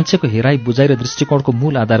 मान्छेको हेराइ, बुझाइ र दृष्टिकोणको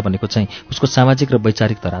मूल आधार भनेको चाहिँ उसको सामाजिक र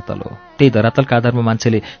वैचारिक धरातल हो। त्यही धरातलका आधारमा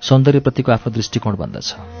मान्छेले सौन्दर्यप्रतिको आफ्नो दृष्टिकोण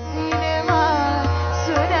बन्दछ।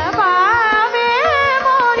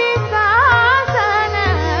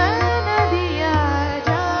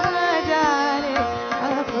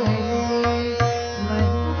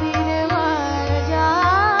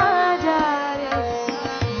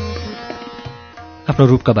 आफ्नो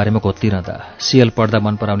रूपका बारेमा घोत्लिरहँदा सिएल पढ्दा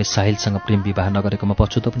मन पराउने साहिलसँग प्रेम विवाह नगरेकोमा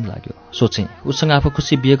पछुतो पनि लाग्यो। सोचेँ, उसँग आफू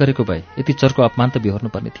खुसी बिहे गरेको भए यति चर्को अपमान त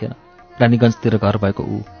बिहोर्नुपर्ने थिएन। रानीगञ्जतिर घर भएको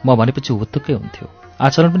ऊ म भनेपछि हुत्तुकै हुन्थ्यो।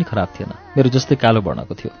 आचरण पनि खराब थिएन, मेरो जस्तै कालो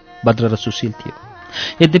वर्णको थियो, भद्र र सुशील थियो।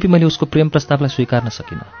 यद्यपि मैले उसको प्रेम प्रस्तावलाई स्वीकार्न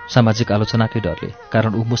सकिनँ, सामाजिक आलोचनाकै डरले,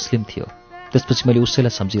 कारण ऊ मुस्लिम थियो। त्यसपछि मैले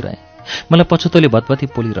उसैलाई सम्झिरहेँ। मलाई पछुतोले भतभती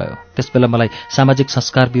पोलिरह्यो। त्यसबेला मलाई सामाजिक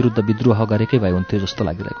संस्कार विरुद्ध विद्रोह गरेकै भए हुन्थ्यो जस्तो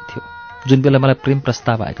लागिरहेको थियो। जुन बेला मलाई प्रेम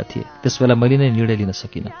प्रस्ताव आएका थिए त्यसबेला मैले नै निर्णय लिन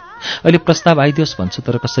सकिनँ। अहिले प्रस्ताव आइदियोस् भन्छु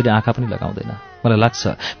तर कसैले आँखा पनि लगाउँदैन। मलाई लाग्छ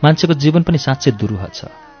मान्छेको जीवन पनि साँच्चै दुरूह छ।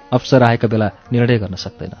 अवसर आएका बेला निर्णय गर्न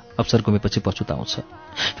सक्दैन, अवसर गुमेपछि पछुताउँछ।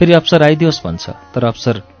 फेरि अवसर आइदियोस् भन्छ तर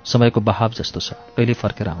अवसर समयको बहाव जस्तो छ, कहिल्यै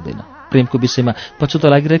फर्केर आउँदैन। प्रेमको विषयमा पछुतो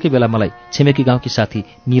लागिरहेकै बेला मलाई छिमेकी गाउँकी साथी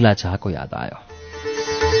नीला झाको याद आयो।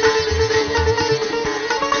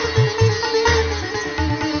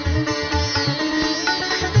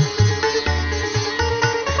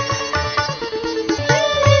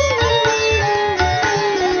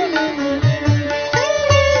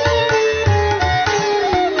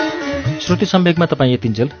 श्रुति सम्वेकमा तपाईँ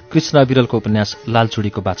यतिन्जेल कृष्ण अबिरलको उपन्यास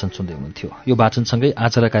लालचुडीको वाचन सुन्दै हुनुहुन्थ्यो। यो वाचनसँगै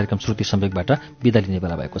आजलाई कार्यक्रम श्रुति सम्वेकबाट बिदा लिने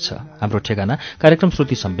बेला भएको छ। हाम्रो ठेगाना कार्यक्रम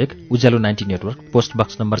Shruti Sambek, Ujyalo 90 network, post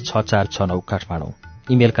box number 6469 Kathmandu.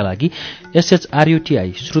 इमेलका लागि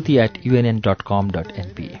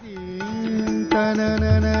shruti@unn.com.np।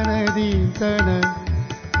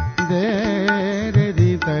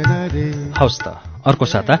 हवस् त, अर्को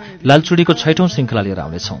साता लालचुडीको 6औं श्रृङ्खला लिएर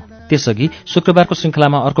आउनेछौँ। त्यसअघि शुक्रबारको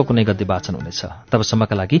श्रृङ्खलामा अर्को कुनै गद्य वाचन हुनेछ।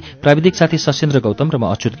 तबसम्मका लागि प्राविधिक साथी सशेन्द्र गौतम र म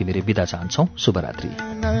अच्युत घिमिरे बिदा चाहन्छौँ।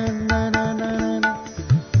 शुभरात्रि।